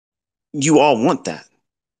You all want that.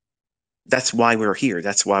 That's why we're here.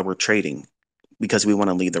 That's why we're trading, because we want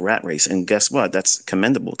to lead the rat race. And guess what? That's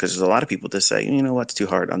commendable, because there's a lot of people that say, you know what, it's too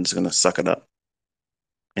hard. I'm just going to suck it up.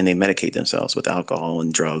 And they medicate themselves with alcohol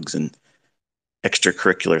and drugs and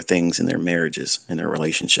extracurricular things in their marriages and their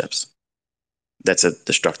relationships. That's a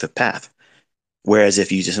destructive path. Whereas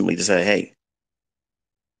if you just simply say, hey,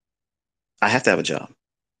 I have to have a job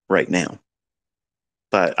right now,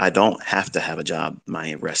 but I don't have to have a job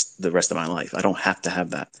the rest of my life. I don't have to have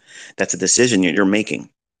that. That's a decision you're making.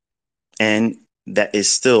 And that is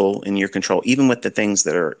still in your control, even with the things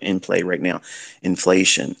that are in play right now.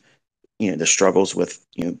 Inflation, the struggles with,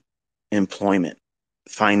 employment,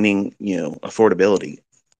 finding, affordability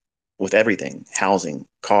with everything, housing,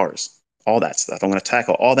 cars, all that stuff. I'm going to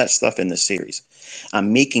tackle all that stuff in this series.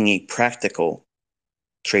 I'm making a practical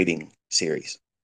trading series.